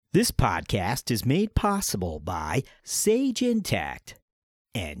This podcast is made possible by Sage Intact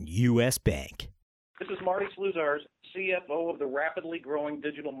and U.S. Bank. This is Marty Sluzars, CFO of the rapidly growing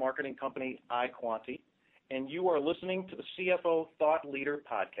digital marketing company iQuanti, and you are listening to the CFO Thought Leader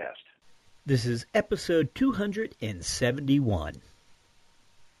Podcast. This is episode 271.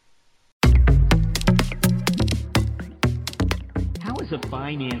 How as a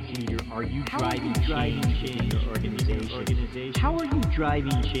finance leader are you driving change in your organization? How are you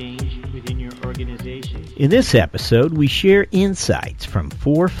driving change within your organization? In this episode, we share insights from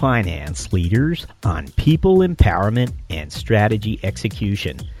 4 finance leaders on people empowerment and strategy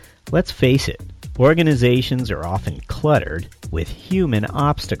execution. Let's face it, organizations are often cluttered with human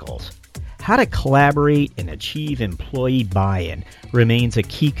obstacles. How to collaborate and achieve employee buy-in remains a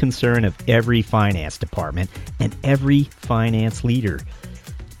key concern of every finance department and every finance leader.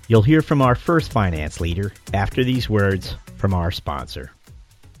 You'll hear from our first finance leader after these words from our sponsor.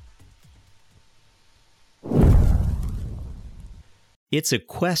 It's a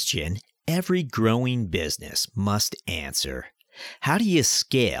question every growing business must answer. How do you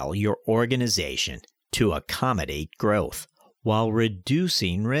scale your organization to accommodate growth while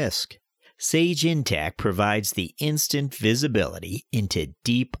reducing risk? Sage Intact provides the instant visibility into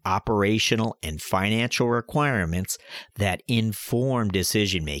deep operational and financial requirements that inform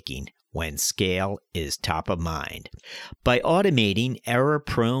decision-making when scale is top of mind. By automating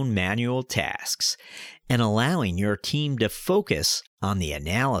error-prone manual tasks and allowing your team to focus on the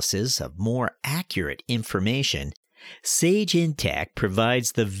analysis of more accurate information, Sage Intact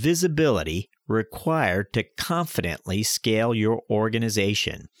provides the visibility required to confidently scale your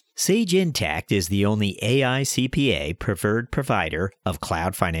organization. Sage Intact is the only AI CPA preferred provider of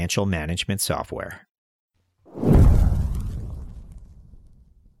cloud financial management software.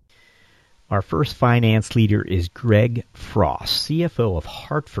 Our first finance leader is Greg Frost, CFO of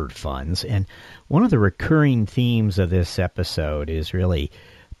Hartford Funds, and one of the recurring themes of this episode is really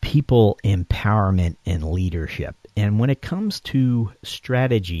people empowerment and leadership. And when it comes to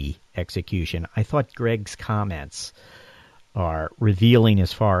strategy execution, I thought Greg's comments are revealing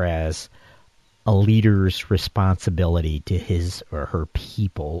as far as a leader's responsibility to his or her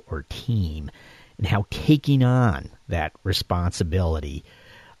people or team and how taking on that responsibility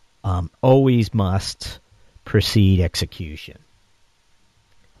always must precede execution.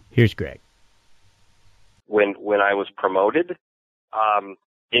 Here's Greg. When I was promoted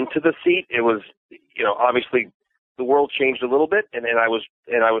into the seat, it was, obviously the world changed a little bit, and I was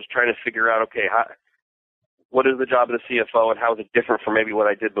trying to figure out, okay, what is the job of the CFO and how is it different from maybe what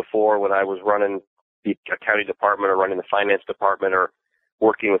I did before when I was running the accounting department or running the finance department or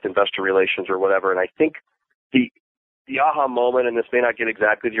working with investor relations or whatever. And I think the aha moment, and this may not get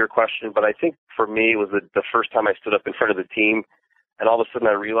exactly to your question, but I think for me it was the first time I stood up in front of the team, and all of a sudden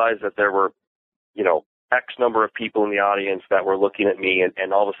I realized that there were, X number of people in the audience that were looking at me,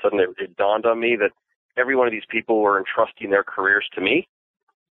 and all of a sudden it dawned on me that every one of these people were entrusting their careers to me.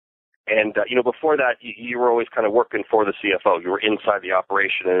 And, before that, you were always kind of working for the CFO. You were inside the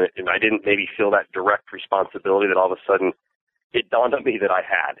operation, and I didn't maybe feel that direct responsibility that all of a sudden it dawned on me that I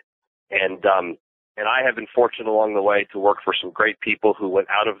had. And I have been fortunate along the way to work for some great people who went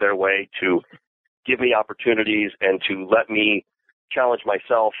out of their way to give me opportunities and to let me challenge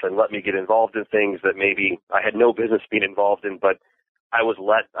myself and let me get involved in things that maybe I had no business being involved in, but I was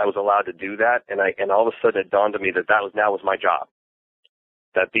allowed to do that. And all of a sudden it dawned on me that now was my job.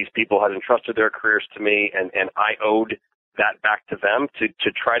 That these people had entrusted their careers to me, and I owed that back to them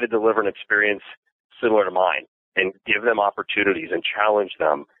to try to deliver an experience similar to mine and give them opportunities and challenge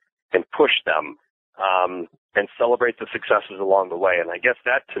them and push them and celebrate the successes along the way. And I guess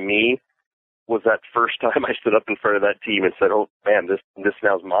that to me was that first time I stood up in front of that team and said, oh man, this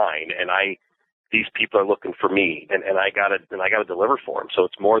now's mine, and these people are looking for me, and I gotta deliver for them. So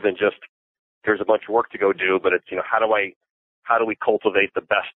it's more than just here's a bunch of work to go do, but it's how do we cultivate the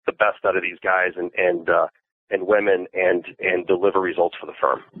best out of these guys and women and deliver results for the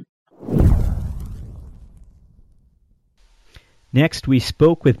firm? Next, we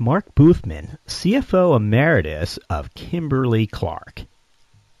spoke with Mark Boothman, CFO Emeritus of Kimberly-Clark.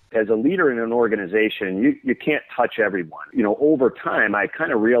 As a leader in an organization, you can't touch everyone. Over time, I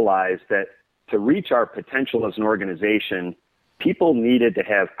kind of realized that to reach our potential as an organization, people needed to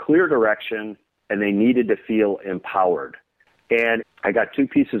have clear direction and they needed to feel empowered. And I got 2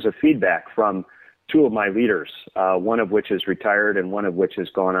 pieces of feedback from 2 of my leaders, one of which is retired and one of which has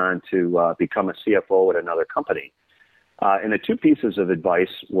gone on to become a CFO at another company. And the 2 pieces of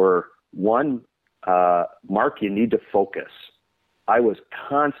advice were, one, Mark, you need to focus. I was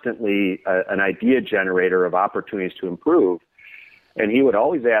constantly an idea generator of opportunities to improve, And he would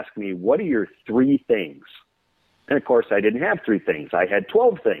always ask me, what are your 3 things? And of course, I didn't have 3 things. I had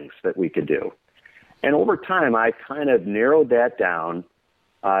 12 things that we could do. And over time, I kind of narrowed that down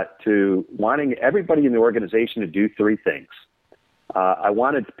to wanting everybody in the organization to do 3 things. I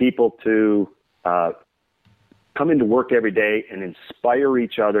wanted people to come into work every day and inspire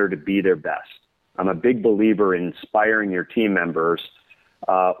each other to be their best. I'm a big believer in inspiring your team members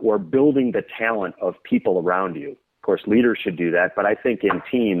or building the talent of people around you. Of course, leaders should do that, but I think in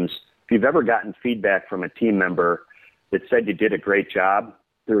teams, if you've ever gotten feedback from a team member that said you did a great job,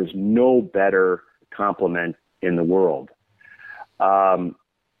 there is no better compliment in the world. The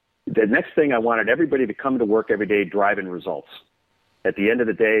next thing, I wanted everybody to come to work every day driving results. At the end of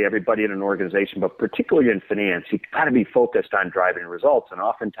the day, everybody in an organization, but particularly in finance, you got to be focused on driving results. And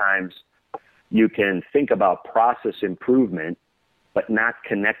oftentimes you can think about process improvement, but not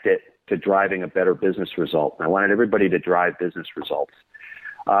connect it to driving a better business result. And I wanted everybody to drive business results.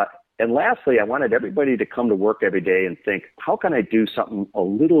 And lastly, I wanted everybody to come to work every day and think, how can I do something a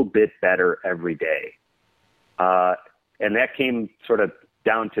little bit better every day? And that came sort of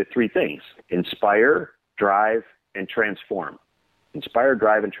down to 3 things: inspire, drive, and transform. Inspire,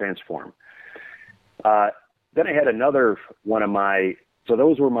 drive, and transform. Then I had another one of so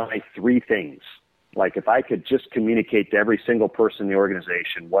those were my 3 things. Like if I could just communicate to every single person in the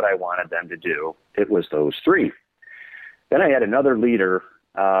organization what I wanted them to do, it was those 3. Then I had another leader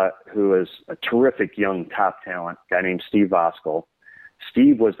who is a terrific young top talent, a guy named Steve Voskel.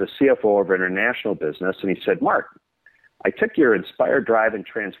 Steve was the CFO of our international business, and he said, Mark, I took your Inspire, Drive, and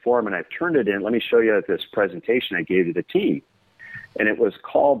Transform, and I've turned it in. Let me show you this presentation I gave to the team. And it was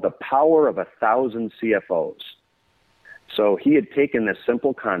called The Power of 1,000 CFOs. So he had taken this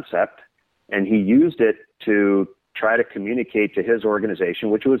simple concept, and he used it to try to communicate to his organization,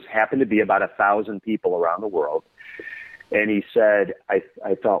 which happened to be about 1,000 people around the world. And he said,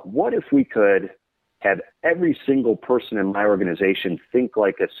 I thought, what if we could have every single person in my organization think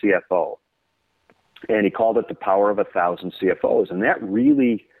like a CFO? And he called it The Power of 1,000 CFOs. And that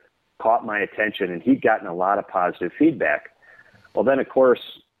really caught my attention, and he'd gotten a lot of positive feedback. Well, then, of course,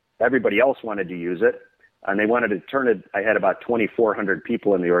 everybody else wanted to use it, and they wanted to turn it. I had about 2,400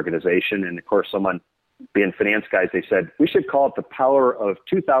 people in the organization, and, of course, someone, being finance guys, they said, we should call it The Power of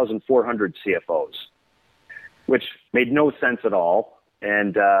 2,400 CFOs, which made no sense at all.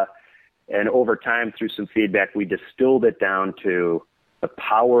 And over time, through some feedback, we distilled it down to the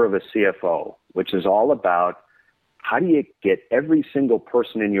power of a CFO, which is all about how do you get every single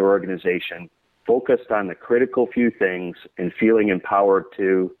person in your organization focused on the critical few things and feeling empowered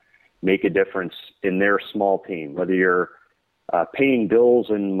to make a difference in their small team, whether you're paying bills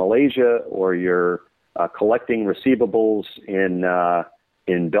in Malaysia or you're collecting receivables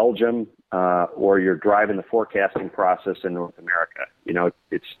in Belgium, or you're driving the forecasting process in North America. You know,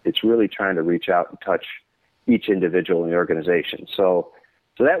 it's really trying to reach out and touch each individual in the organization. So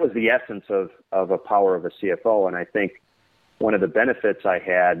that was the essence of a power of a CFO. And I think one of the benefits I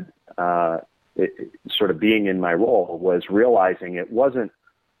had, sort of being in my role, was realizing it wasn't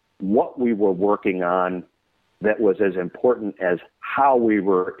what we were working on that was as important as how we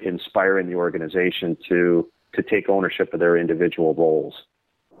were inspiring the organization to take ownership of their individual roles.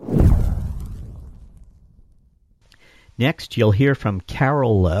 Next, you'll hear from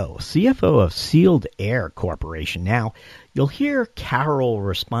Carol Lowe, CFO of Sealed Air Corporation. Now, you'll hear Carol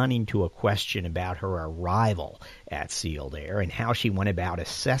responding to a question about her arrival at Sealed Air and how she went about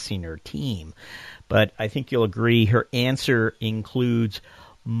assessing her team. But I think you'll agree her answer includes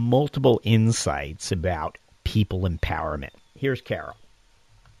multiple insights about people empowerment. Here's Carol.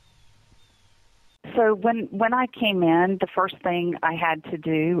 So when I came in, the first thing I had to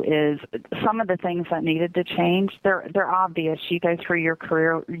do is some of the things that needed to change. They're obvious. You go through your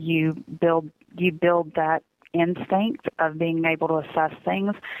career, you build that instinct of being able to assess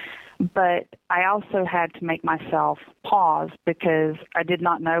things. But I also had to make myself pause because I did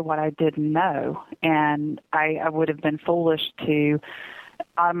not know what I didn't know, and I would have been foolish to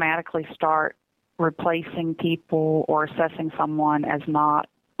automatically start replacing people or assessing someone as not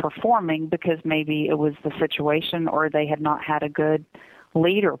performing because maybe it was the situation or they had not had a good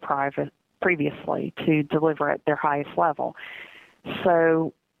leader previously to deliver at their highest level.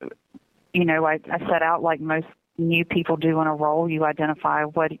 So, you know, I set out like most new people do in a role. You identify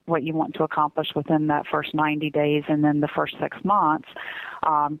what you want to accomplish within that first 90 days and then the first 6 months.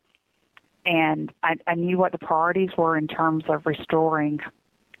 And I knew what the priorities were in terms of restoring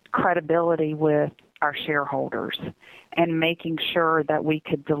credibility with our shareholders and making sure that we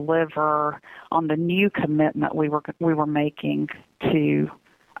could deliver on the new commitment we were making to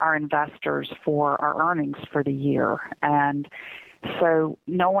our investors for our earnings for the year. And So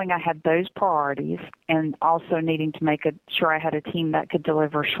knowing I had those priorities and also needing to make sure I had a team that could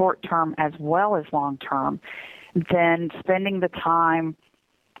deliver short-term as well as long-term, then spending the time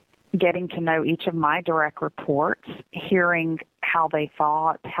getting to know each of my direct reports, hearing how they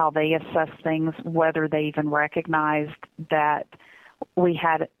thought, how they assessed things, whether they even recognized that we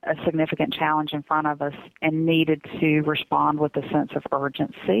had a significant challenge in front of us and needed to respond with a sense of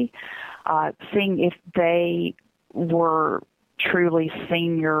urgency, seeing if they were truly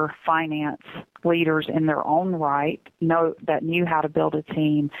senior finance leaders in their own right, that knew how to build a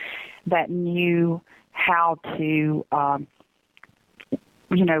team, that knew how to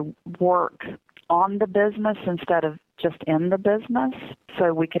work on the business instead of just in the business,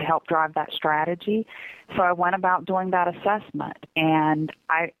 so we could help drive that strategy. So I went about doing that assessment, and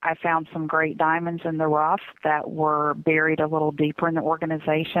I found some great diamonds in the rough that were buried a little deeper in the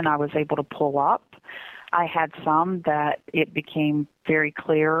organization I was able to pull up. I had some that it became very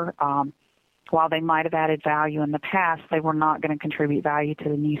clear, while they might have added value in the past, they were not going to contribute value to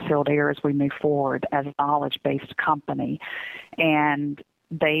the new Sealed Air as we move forward as a knowledge-based company. And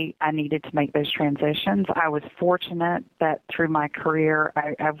I needed to make those transitions. I was fortunate that through my career,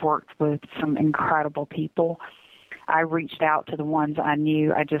 I've worked with some incredible people. I reached out to the ones I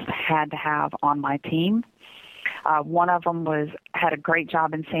knew I just had to have on my team. One of them had a great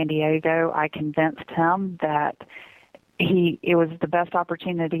job in San Diego. I convinced him that it was the best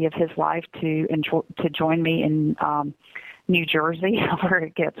opportunity of his life to join me in New Jersey, where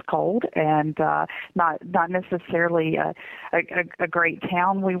it gets cold, and not necessarily a great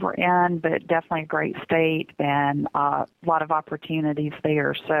town we were in, but definitely a great state and a lot of opportunities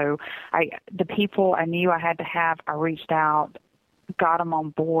there. So the people I knew I had to have, I reached out, got them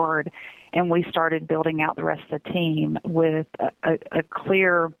on board, and we started building out the rest of the team with a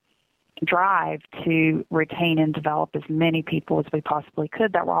clear drive to retain and develop as many people as we possibly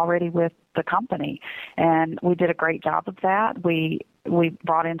could that were already with the company. And we did a great job of that. We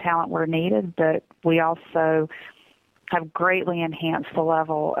brought in talent where needed, but we also have greatly enhanced the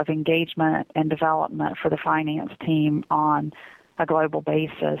level of engagement and development for the finance team on a global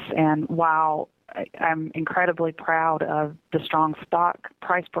basis. And while I'm incredibly proud of the strong stock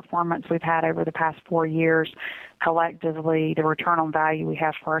price performance we've had over the past 4 years, collectively, the return on value we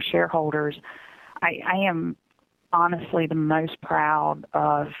have for our shareholders, I am honestly the most proud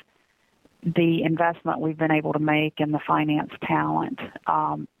of the investment we've been able to make in the finance talent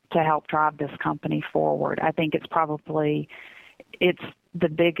to help drive this company forward. I think it's the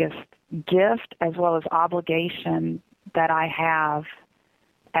biggest gift as well as obligation that I have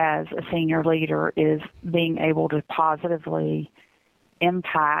as a senior leader, is being able to positively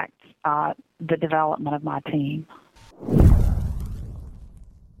impact the development of my team.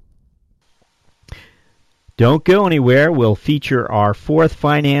 Don't go anywhere. We'll feature our fourth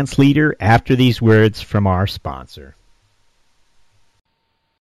finance leader after these words from our sponsor.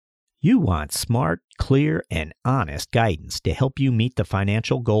 You want smart, clear, and honest guidance to help you meet the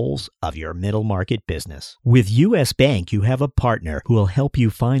financial goals of your middle market business. With U.S. Bank, you have a partner who will help you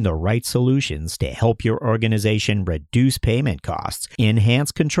find the right solutions to help your organization reduce payment costs,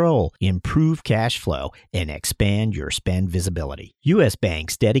 enhance control, improve cash flow, and expand your spend visibility. U.S.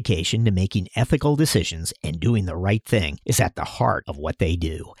 Bank's dedication to making ethical decisions and doing the right thing is at the heart of what they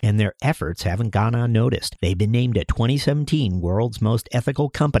do, and their efforts haven't gone unnoticed. They've been named a 2017 World's Most Ethical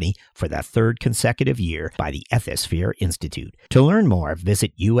Company for the third consecutive year by the Ethisphere Institute. To learn more,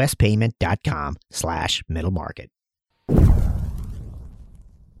 visit uspayment.com/middlemarket.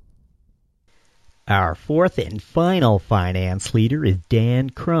 Our fourth and final finance leader is Dan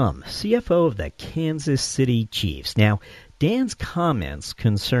Crum, CFO of the Kansas City Chiefs. Now, Dan's comments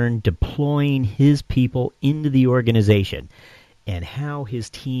concern deploying his people into the organization and how his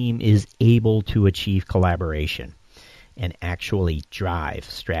team is able to achieve collaboration and actually drive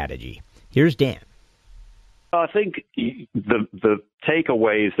strategy. Here's Dan. I think the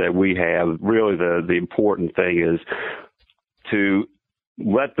takeaways that we have, really the important thing is to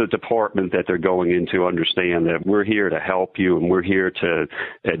let the department that they're going into understand that we're here to help you and we're here to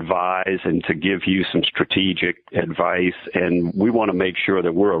advise and to give you some strategic advice, and we want to make sure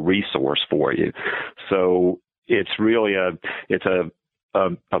that we're a resource for you. So it's really a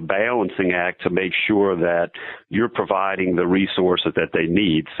balancing act to make sure that you're providing the resources that they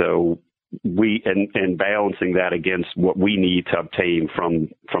need. So and balancing that against what we need to obtain from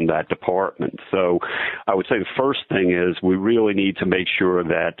that department. So I would say the first thing is we really need to make sure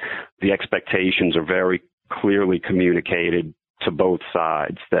that the expectations are very clearly communicated to both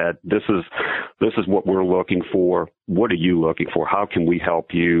sides that this is what we're looking for. What are you looking for? How can we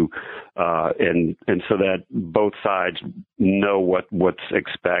help you? And so that both sides know what's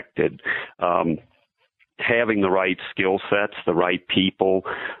expected. Having the right skill sets, the right people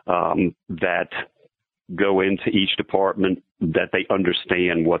that go into each department, that they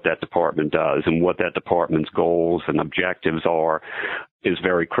understand what that department does and what that department's goals and objectives are is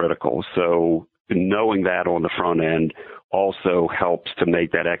very critical. So knowing that on the front end also helps to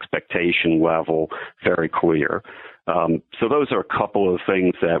make that expectation level very clear. So those are a couple of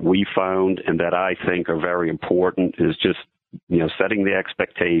things that we found and that I think are very important, is just, setting the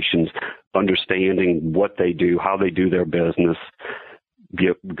expectations, understanding what they do, how they do their business,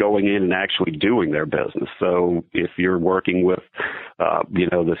 going in and actually doing their business. So if you're working with,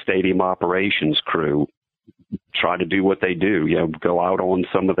 the stadium operations crew, try to do what they do, go out on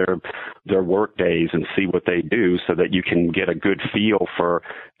some of their work days and see what they do so that you can get a good feel for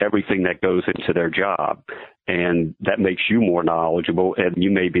everything that goes into their job. And that makes you more knowledgeable, and you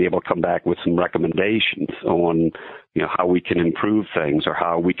may be able to come back with some recommendations on, how we can improve things, or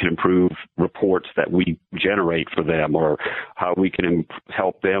how we can improve reports that we generate for them, or how we can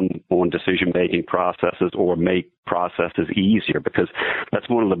help them on decision-making processes or make processes easier. Because that's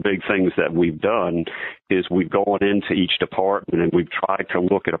one of the big things that we've done is we've gone into each department and we've tried to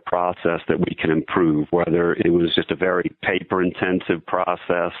look at a process that we can improve, whether it was just a very paper-intensive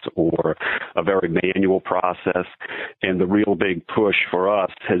process or a very manual process. And the real big push for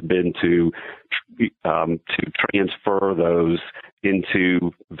us has been to transfer those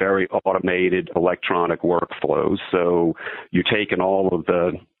into very automated electronic workflows. So you're taking all of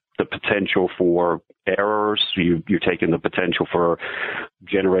the potential for errors, you're taking the potential for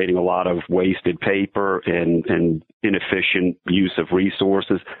generating a lot of wasted paper and inefficient use of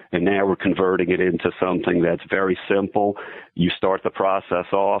resources, and now we're converting it into something that's very simple. You start the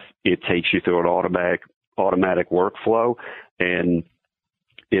process off, it takes you through an automatic workflow, and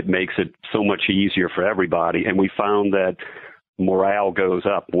it makes it so much easier for everybody. And we found that morale goes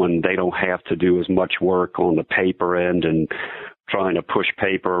up when they don't have to do as much work on the paper end and trying to push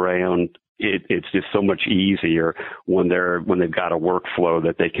paper around. It's just so much easier when they've got a workflow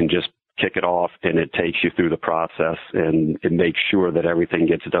that they can just kick it off, and it takes you through the process, and it makes sure that everything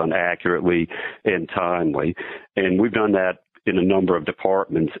gets done accurately and timely. And we've done that in a number of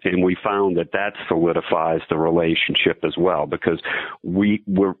departments, and we found that solidifies the relationship as well, because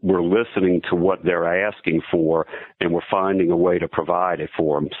we're listening to what they're asking for, and we're finding a way to provide it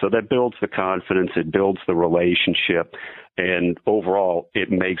for them. So that builds the confidence, it builds the relationship, and overall it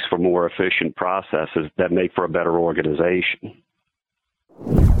makes for more efficient processes that make for a better organization.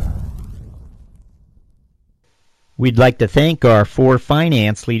 We'd like to thank our 4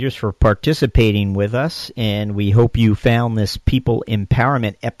 finance leaders for participating with us, and we hope you found this people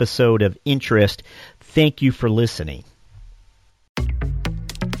empowerment episode of interest. Thank you for listening.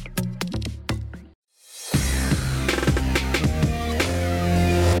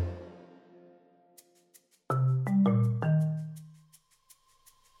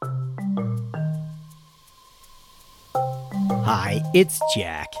 Hi, it's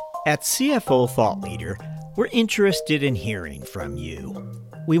Jack. At CFO Thought Leader, we're interested in hearing from you.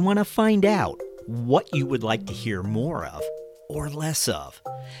 We want to find out what you would like to hear more of or less of.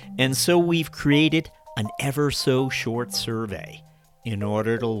 And so we've created an ever so short survey in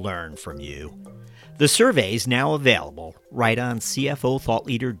order to learn from you. The survey is now available right on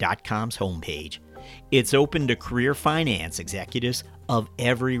CFOThoughtLeader.com's homepage. It's open to career finance executives of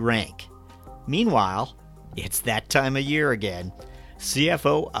every rank. Meanwhile, it's that time of year again.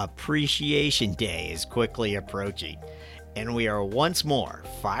 CFO Appreciation Day is quickly approaching, and we are once more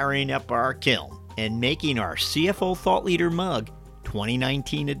firing up our kiln and making our CFO Thought Leader Mug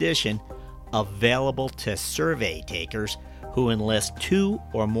 2019 edition available to survey takers who enlist 2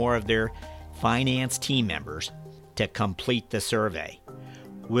 or more of their finance team members to complete the survey.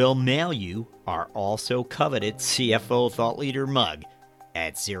 We'll mail you our also coveted CFO Thought Leader Mug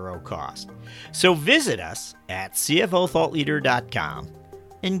at zero cost. So visit us at CFOThoughtLeader.com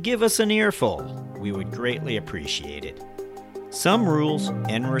and give us an earful. We would greatly appreciate it. Some rules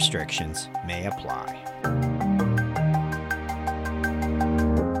and restrictions may apply.